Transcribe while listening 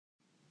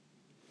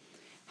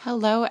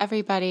Hello,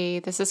 everybody.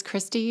 This is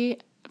Christy,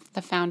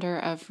 the founder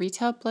of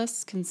Retail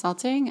Bliss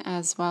Consulting,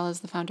 as well as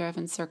the founder of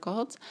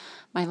Encircled,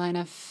 my line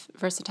of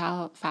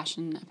versatile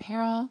fashion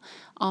apparel,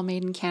 all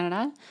made in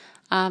Canada.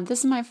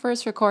 This is my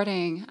first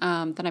recording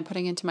that I'm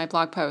putting into my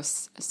blog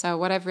posts. So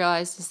what I've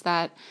realized is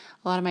that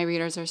a lot of my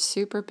readers are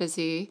super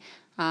busy,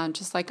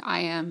 just like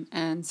I am.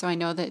 And so I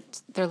know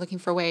that they're looking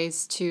for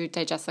ways to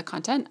digest the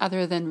content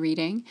other than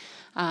reading,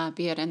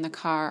 be it in the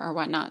car or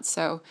whatnot.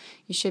 So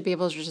you should be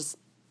able to just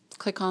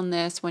click on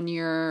this when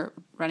you're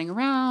running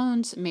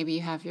around. Maybe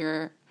you have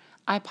your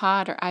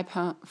iPod or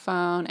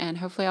iPhone, and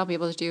hopefully I'll be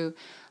able to do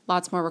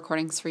lots more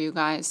recordings for you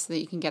guys so that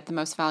you can get the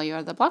most value out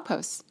of the blog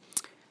posts.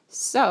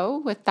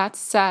 So with that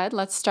said,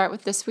 let's start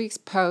with this week's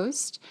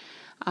post.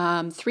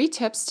 3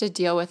 tips to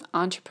deal with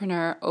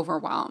entrepreneur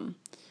overwhelm.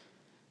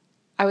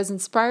 I was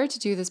inspired to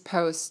do this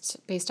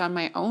post based on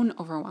my own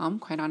overwhelm,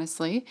 quite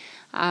honestly.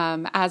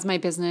 As my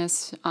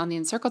business on the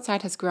Encircled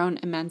side has grown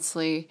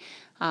immensely,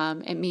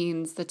 it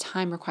means the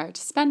time required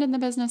to spend in the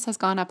business has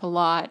gone up a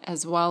lot,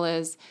 as well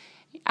as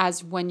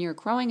when you're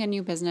growing a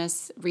new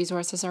business,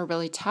 resources are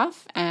really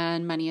tough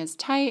and money is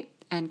tight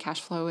and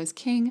cash flow is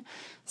king.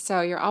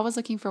 So you're always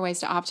looking for ways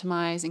to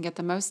optimize and get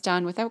the most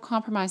done without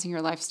compromising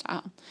your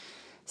lifestyle.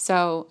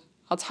 So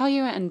I'll tell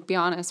you and be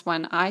honest,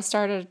 when I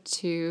started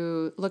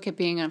to look at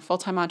being a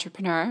full-time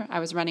entrepreneur, I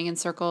was running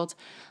Encircled,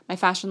 my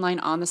fashion line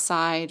on the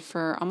side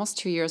for almost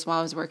 2 years while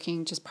I was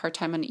working just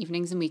part-time on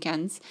evenings and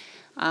weekends.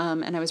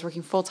 And I was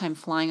working full-time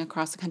flying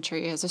across the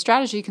country as a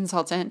strategy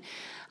consultant.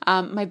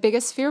 My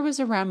biggest fear was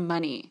around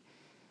money.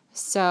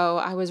 So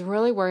I was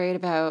really worried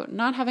about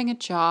not having a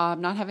job,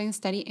 not having a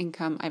steady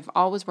income. I've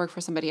always worked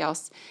for somebody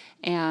else,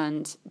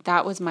 and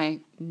that was my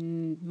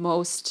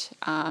most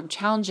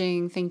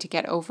challenging thing to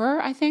get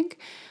over, I think.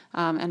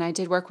 And I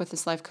did work with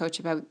this life coach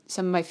about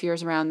some of my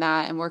fears around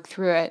that and work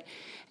through it.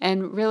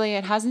 And really,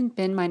 it hasn't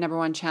been my number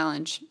one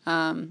challenge.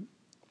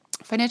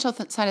 Financial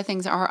side of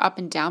things are up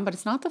and down, but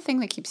it's not the thing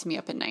that keeps me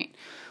up at night.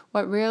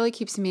 What really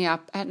keeps me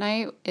up at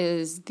night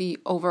is the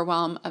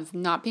overwhelm of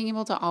not being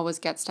able to always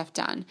get stuff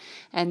done.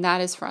 And that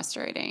is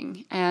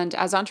frustrating. And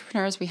as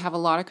entrepreneurs, we have a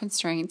lot of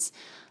constraints.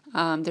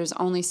 There's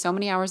only so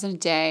many hours in a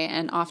day.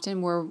 And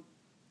often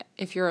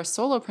if you're a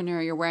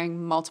solopreneur, you're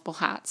wearing multiple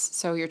hats.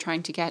 So you're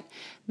trying to get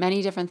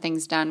many different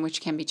things done, which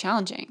can be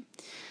challenging.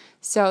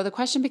 So the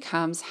question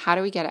becomes, how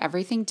do we get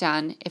everything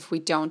done? If we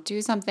don't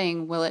do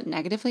something, will it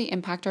negatively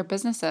impact our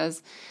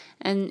businesses?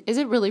 And is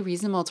it really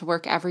reasonable to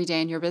work every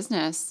day in your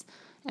business?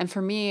 And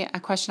for me, a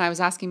question I was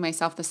asking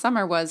myself this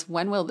summer was,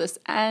 when will this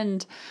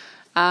end?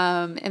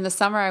 In the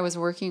summer, I was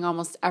working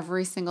almost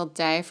every single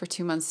day for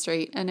 2 months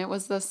straight, and it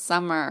was the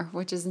summer,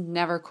 which is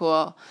never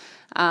cool.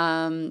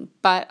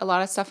 But a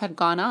lot of stuff had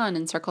gone on.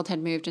 Encircled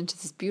had moved into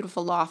this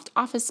beautiful loft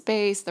office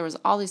space. There was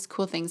all these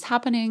cool things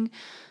happening.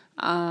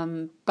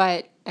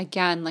 But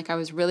again, I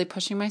was really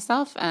pushing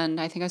myself, and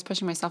I think I was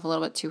pushing myself a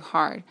little bit too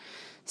hard.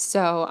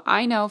 So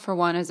I know, for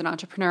one, as an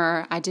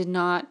entrepreneur, I did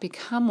not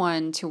become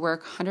one to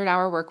work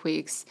 100-hour work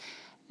weeks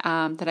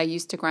that I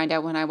used to grind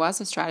out when I was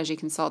a strategy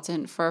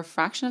consultant for a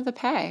fraction of the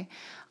pay.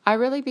 I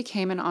really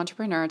became an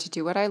entrepreneur to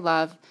do what I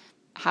love,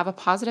 have a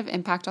positive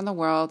impact on the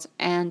world,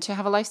 and to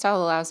have a lifestyle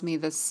that allows me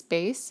the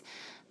space,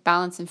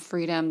 balance, and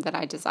freedom that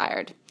I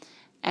desired.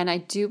 And I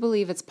do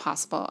believe it's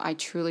possible. I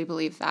truly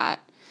believe that.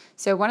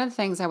 So one of the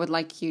things I would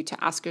like you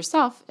to ask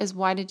yourself is,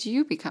 why did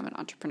you become an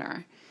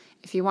entrepreneur?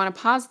 If you want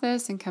to pause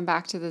this and come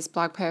back to this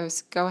blog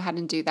post, go ahead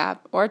and do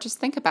that. Or just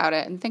think about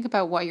it and think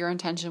about what your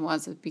intention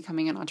was of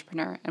becoming an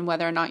entrepreneur and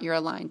whether or not you're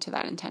aligned to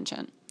that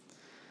intention.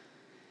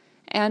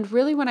 And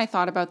really, when I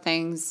thought about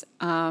things,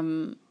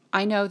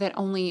 I know that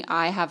only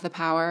I have the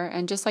power,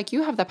 and just like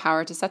you have the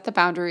power to set the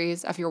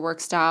boundaries of your work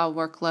style,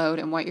 workload,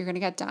 and what you're going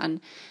to get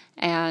done.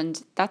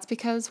 And that's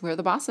because we're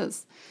the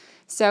bosses.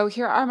 So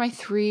here are my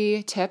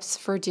 3 tips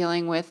for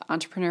dealing with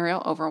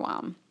entrepreneurial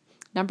overwhelm.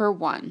 Number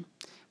 1,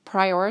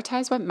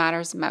 prioritize what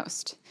matters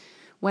most.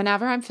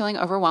 Whenever I'm feeling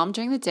overwhelmed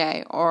during the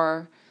day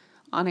or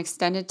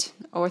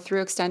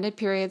through extended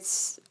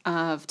periods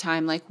of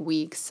time like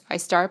weeks, I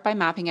start by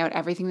mapping out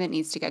everything that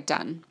needs to get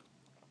done.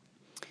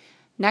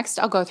 Next,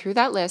 I'll go through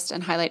that list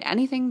and highlight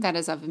anything that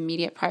is of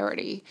immediate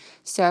priority.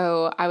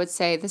 So I would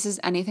say this is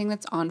anything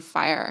that's on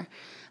fire.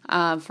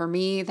 For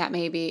me, that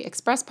may be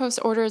express post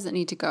orders that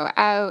need to go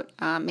out,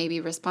 maybe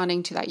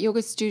responding to that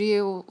yoga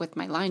studio with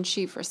my line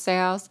sheet for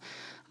sales.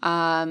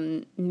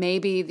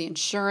 Maybe the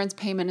insurance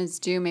payment is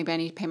due. Maybe I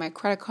need to pay my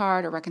credit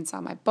card or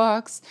reconcile my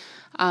books.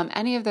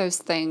 Any of those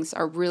things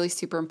are really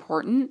super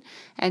important.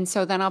 And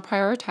so then I'll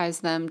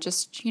prioritize them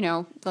just,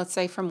 let's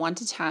say from 1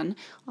 to 10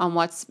 on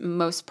what's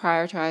most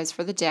prioritized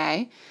for the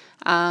day.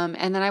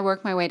 And then I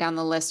work my way down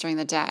the list during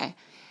the day.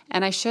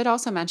 And I should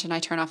also mention I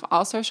turn off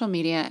all social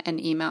media and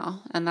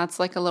email. And that's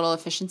like a little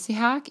efficiency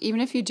hack.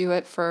 Even if you do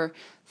it for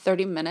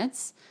 30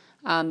 minutes,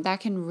 that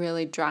can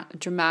really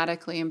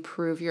dramatically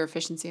improve your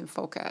efficiency and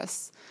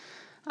focus.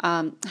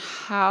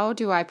 How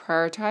do I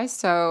prioritize?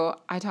 So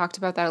I talked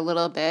about that a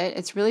little bit.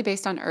 It's really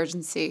based on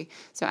urgency.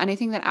 So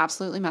anything that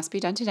absolutely must be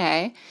done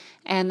today,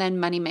 and then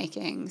money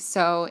making.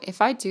 So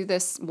if I do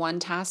this one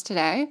task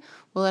today,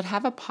 will it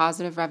have a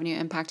positive revenue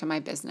impact on my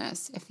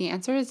business? If the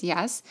answer is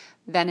yes,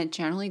 then it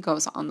generally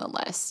goes on the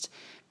list,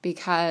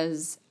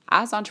 because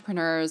as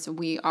entrepreneurs,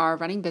 we are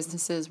running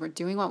businesses, we're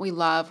doing what we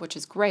love, which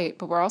is great,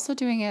 but we're also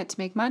doing it to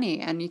make money,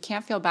 and you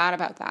can't feel bad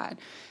about that,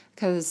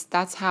 because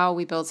that's how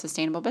we build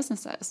sustainable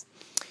businesses.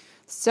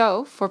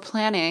 So for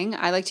planning,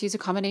 I like to use a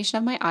combination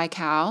of my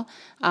iCal.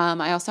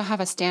 I also have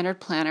a standard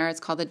planner. It's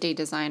called The Day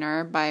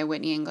Designer by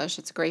Whitney English.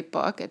 It's a great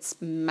book. It's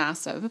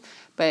massive,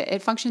 but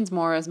it functions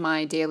more as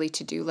my daily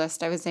to-do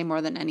list, I would say,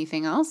 more than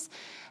anything else.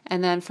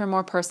 And then for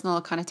more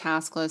personal kind of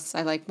task lists,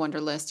 I like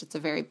Wunderlist. It's a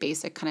very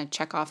basic kind of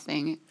check off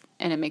thing,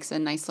 and it makes a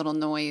nice little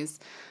noise,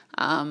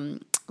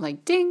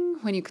 like ding,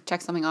 when you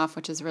check something off,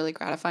 which is really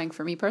gratifying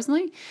for me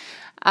personally.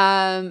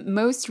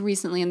 Most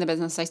recently in the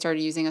business, I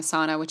started using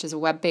Asana, which is a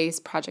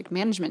web-based project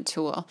management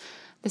tool.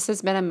 This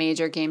has been a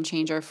major game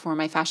changer for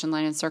my fashion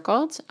line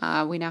Encircled.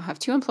 We now have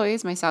 2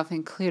 employees, myself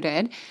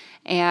included,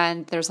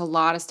 and there's a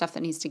lot of stuff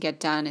that needs to get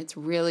done. It's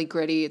really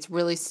gritty, it's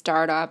really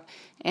startup,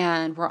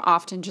 and we're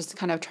often just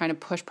kind of trying to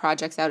push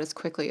projects out as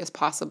quickly as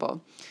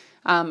possible.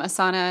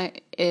 Asana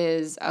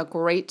is a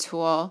great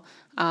tool,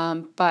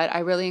 but I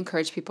really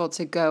encourage people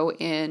to go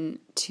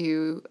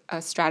into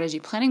a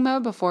strategy planning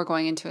mode before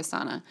going into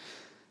Asana.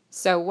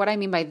 So what I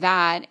mean by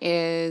that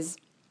is,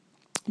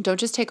 don't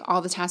just take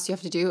all the tasks you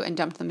have to do and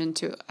dump them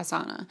into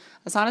Asana.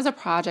 Asana is a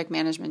project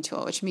management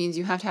tool, which means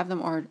you have to have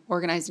them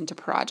organized into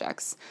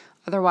projects.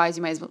 Otherwise,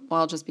 you might as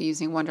well just be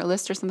using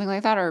Wunderlist or something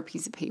like that, or a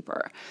piece of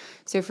paper.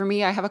 So for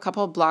me, I have a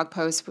couple of blog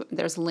posts.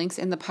 There's links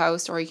in the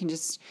post, or you can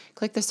just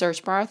click the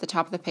search bar at the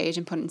top of the page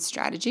and put in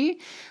strategy.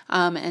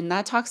 And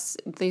that talks,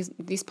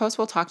 these posts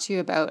will talk to you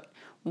about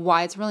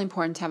why it's really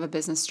important to have a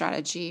business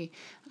strategy.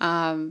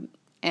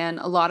 And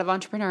a lot of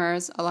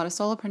entrepreneurs, a lot of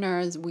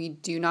solopreneurs, we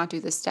do not do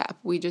this step.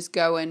 We just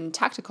go in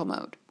tactical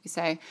mode. We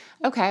say,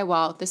 okay,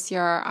 well, this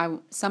year,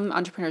 some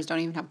entrepreneurs don't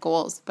even have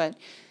goals, but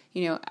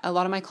a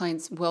lot of my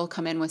clients will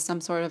come in with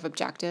some sort of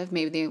objective.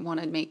 Maybe they want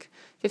to make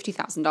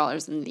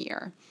 $50,000 in the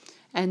year.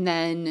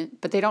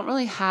 But they don't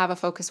really have a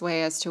focused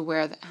way as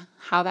to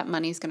how that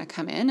money is going to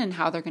come in and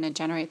how they're going to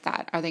generate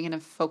that. Are they going to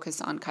focus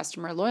on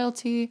customer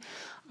loyalty?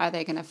 Are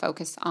they going to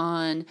focus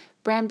on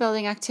brand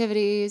building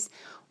activities?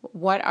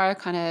 Or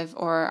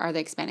are they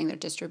expanding their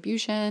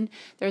distribution?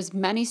 There's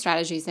many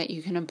strategies that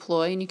you can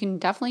employ, and you can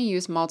definitely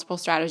use multiple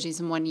strategies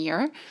in one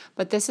year,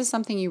 but this is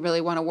something you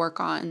really want to work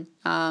on.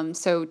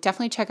 So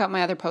definitely check out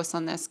my other posts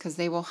on this, because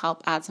they will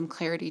help add some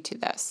clarity to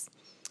this.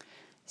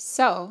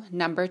 So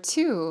number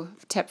 2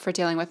 tip for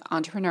dealing with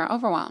entrepreneur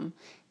overwhelm: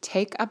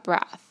 take a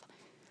breath.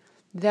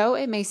 Though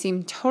it may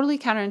seem totally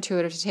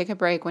counterintuitive to take a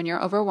break when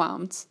you're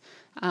overwhelmed,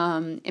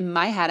 in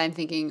my head, I'm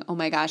thinking, oh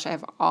my gosh, I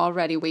have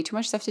already way too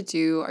much stuff to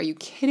do. Are you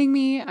kidding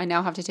me? I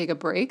now have to take a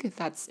break?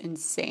 That's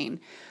insane.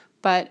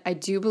 But I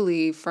do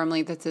believe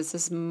firmly that this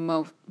is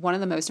one of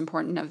the most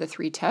important of the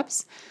 3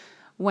 tips.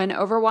 When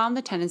overwhelmed,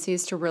 the tendency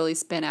is to really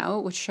spin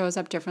out, which shows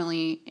up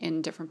differently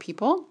in different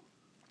people.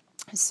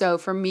 So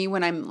for me,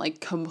 when I'm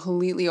like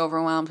completely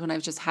overwhelmed, when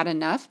I've just had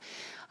enough,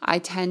 I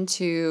tend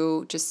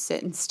to just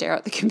sit and stare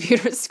at the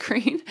computer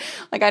screen.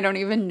 Like I don't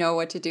even know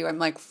what to do. I'm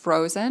like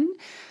frozen.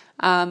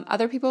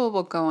 Other people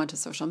will go onto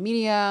social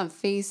media,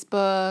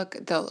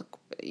 Facebook. They'll,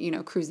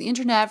 cruise the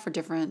internet for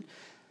different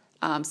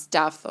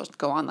stuff. They'll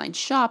go online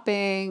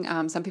shopping.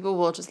 Some people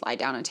will just lie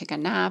down and take a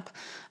nap.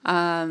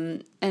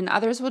 And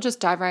others will just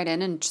dive right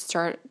in and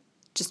start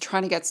just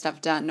trying to get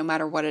stuff done, no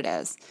matter what it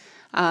is.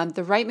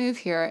 The right move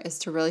here is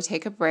to really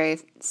take a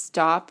breath,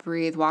 stop,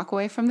 breathe, walk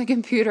away from the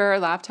computer,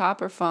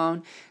 laptop, or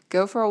phone,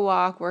 go for a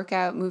walk, work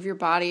out, move your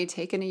body,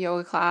 take in a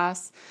yoga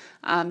class,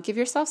 give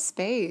yourself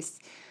space.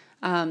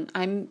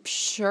 I'm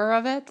sure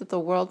of it that the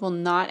world will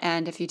not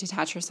end if you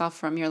detach yourself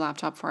from your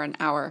laptop for an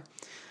hour.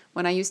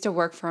 When I used to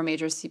work for a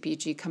major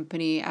CPG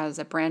company as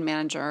a brand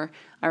manager,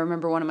 I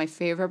remember one of my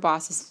favorite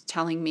bosses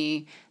telling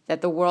me that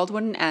the world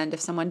wouldn't end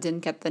if someone didn't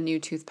get the new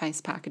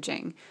toothpaste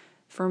packaging.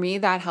 For me,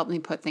 that helped me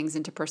put things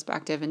into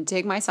perspective and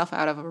dig myself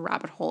out of a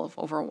rabbit hole of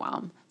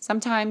overwhelm.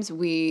 Sometimes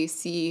we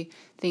see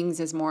things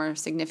as more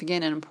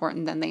significant and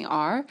important than they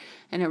are,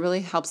 and it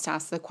really helps to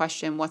ask the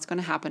question, what's going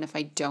to happen if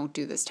I don't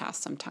do this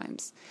task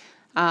sometimes?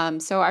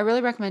 So I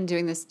really recommend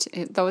doing this,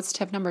 though it's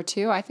tip number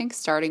 2. I think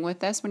starting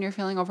with this when you're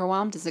feeling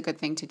overwhelmed is a good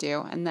thing to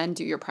do, and then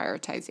do your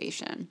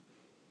prioritization.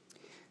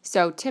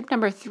 So tip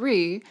number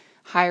 3,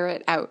 hire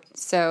it out.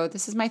 So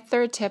this is my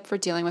 3rd tip for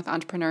dealing with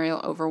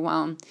entrepreneurial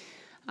overwhelm.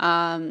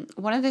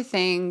 One of the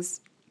things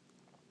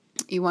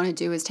you want to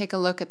do is take a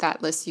look at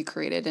that list you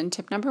created in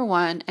tip number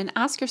 1 and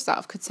ask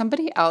yourself, could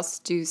somebody else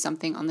do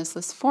something on this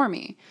list for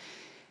me?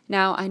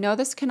 Now, I know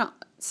this can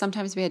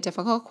sometimes be a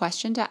difficult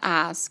question to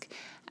ask,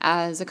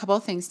 as a couple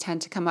of things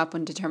tend to come up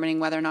when determining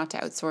whether or not to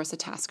outsource a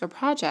task or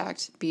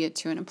project, be it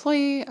to an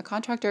employee, a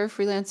contractor,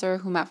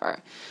 freelancer,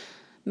 whomever.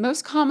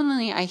 Most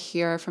commonly I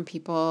hear from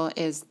people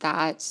is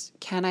that,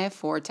 can I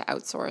afford to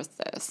outsource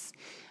this?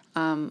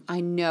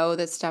 I know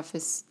that stuff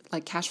is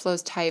like cash flow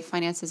is tight,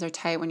 finances are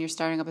tight when you're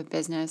starting up a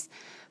business,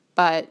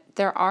 but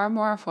there are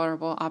more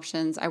affordable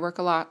options. I work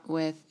a lot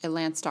with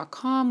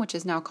Elance.com, which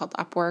is now called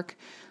Upwork,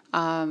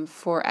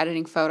 for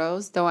editing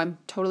photos. Though I'm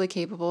totally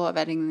capable of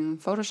editing in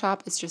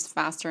Photoshop, it's just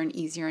faster and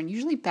easier and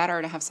usually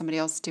better to have somebody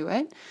else do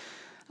it.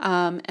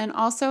 And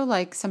also,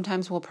 like,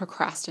 sometimes we'll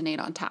procrastinate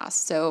on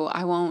tasks. So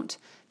I won't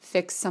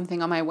fix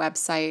something on my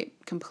website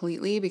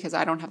completely because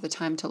I don't have the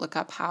time to look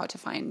up how to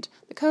find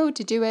the code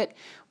to do it.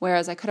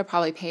 Whereas I could have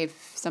probably paid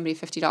somebody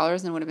 $50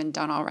 and it would have been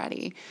done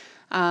already.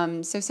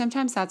 So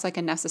sometimes that's like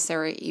a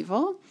necessary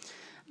evil.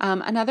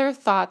 Another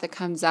thought that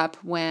comes up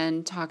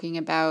when talking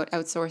about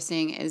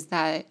outsourcing is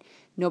that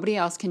nobody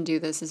else can do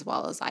this as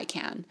well as I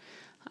can,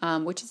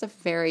 which is a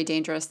very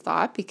dangerous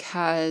thought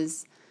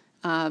because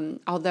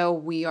although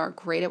we are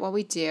great at what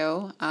we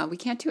do, we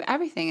can't do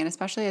everything. And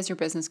especially as your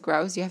business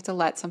grows, you have to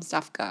let some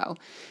stuff go.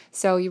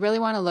 So you really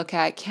want to look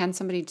at, can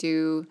somebody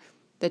do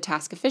the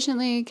task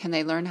efficiently? Can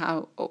they learn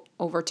how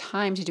over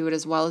time to do it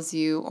as well as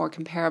you or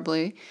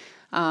comparably?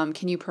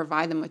 Can you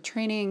provide them with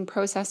training,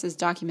 processes,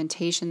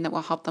 documentation that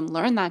will help them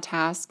learn that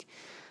task?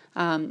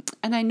 And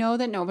I know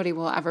that nobody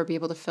will ever be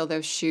able to fill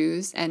those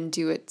shoes and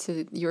do it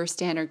to your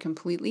standard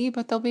completely,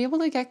 but they'll be able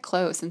to get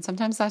close. And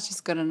sometimes that's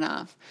just good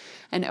enough.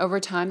 And over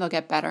time, they'll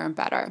get better and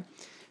better.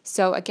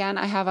 So again,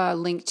 I have a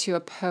link to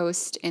a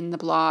post in the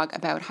blog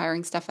about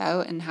hiring stuff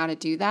out and how to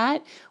do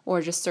that,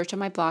 or just search on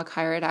my blog,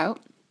 Hire It Out,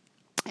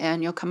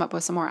 and you'll come up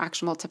with some more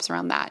actionable tips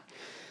around that.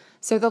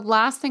 So the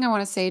last thing I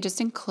want to say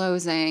just in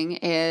closing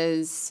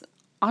is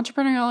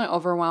entrepreneurial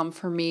overwhelm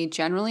for me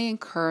generally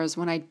occurs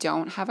when I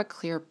don't have a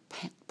clear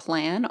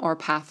plan or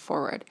path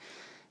forward.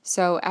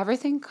 So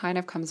everything kind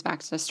of comes back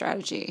to the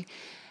strategy.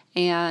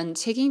 And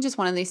taking just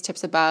one of these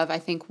tips above, I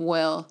think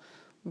will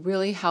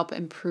really help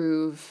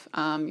improve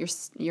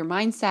your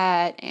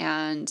mindset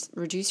and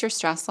reduce your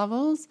stress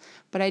levels.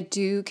 But I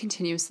do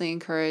continuously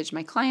encourage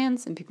my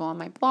clients and people on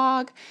my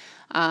blog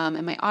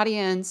and my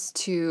audience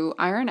to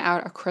iron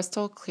out a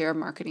crystal clear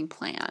marketing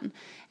plan.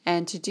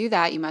 And to do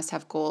that, you must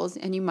have goals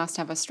and you must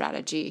have a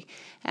strategy.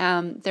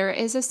 There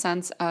is a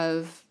sense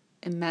of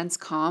immense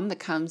calm that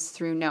comes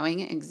through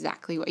knowing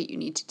exactly what you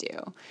need to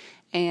do.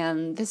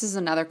 And this is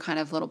another kind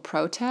of little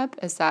pro tip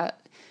is that,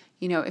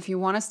 if you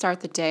want to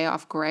start the day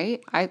off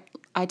great,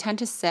 I tend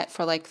to sit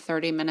for like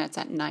 30 minutes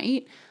at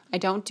night. I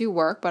don't do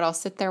work, but I'll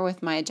sit there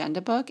with my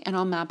agenda book and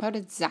I'll map out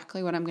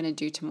exactly what I'm going to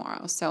do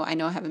tomorrow. So I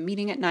know I have a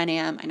meeting at 9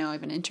 a.m. I know I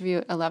have an interview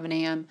at 11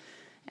 a.m.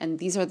 And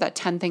these are the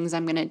 10 things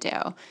I'm going to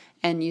do.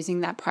 And using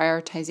that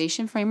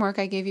prioritization framework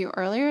I gave you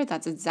earlier,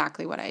 that's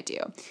exactly what I do.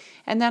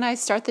 And then I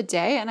start the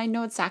day and I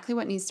know exactly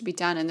what needs to be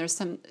done. And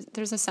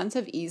there's a sense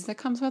of ease that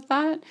comes with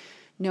that,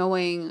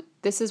 knowing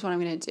this is what I'm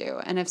going to do.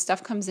 And if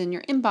stuff comes in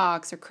your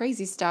inbox or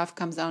crazy stuff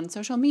comes on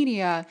social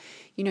media,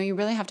 you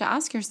really have to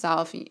ask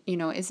yourself,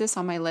 is this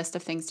on my list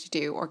of things to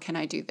do? Or can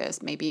I do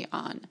this maybe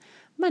on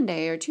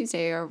Monday or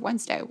Tuesday or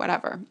Wednesday,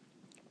 whatever.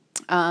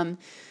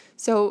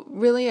 So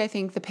really, I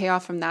think the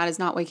payoff from that is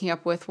not waking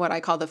up with what I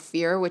call the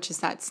fear, which is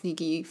that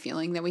sneaky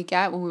feeling that we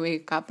get when we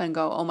wake up and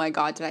go, oh my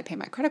God, did I pay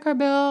my credit card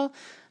bill?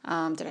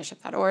 Did I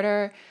ship that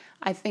order?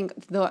 I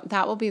think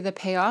that will be the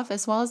payoff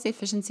as well as the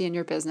efficiency in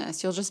your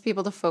business. You'll just be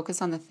able to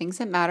focus on the things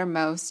that matter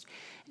most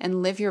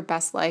and live your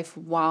best life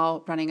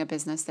while running a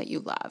business that you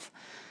love.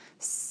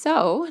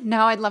 So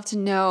now I'd love to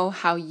know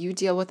how you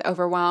deal with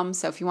overwhelm.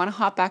 So if you want to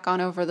hop back on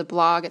over the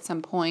blog at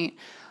some point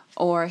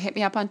or hit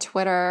me up on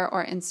Twitter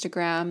or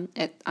Instagram,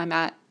 I'm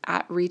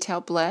at Retail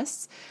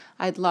Bliss.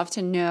 I'd love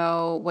to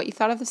know what you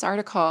thought of this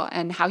article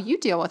and how you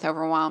deal with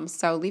overwhelm.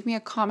 So leave me a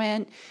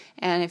comment.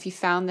 And if you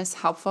found this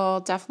helpful,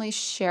 definitely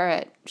share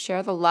it.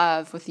 Share the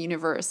love with the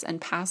universe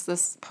and pass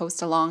this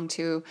post along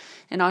to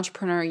an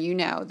entrepreneur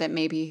that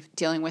may be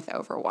dealing with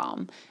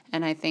overwhelm.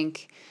 And I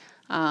think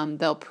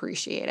they'll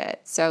appreciate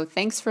it. So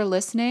thanks for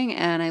listening.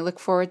 And I look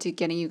forward to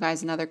getting you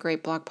guys another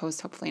great blog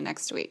post hopefully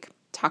next week.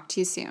 Talk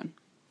to you soon.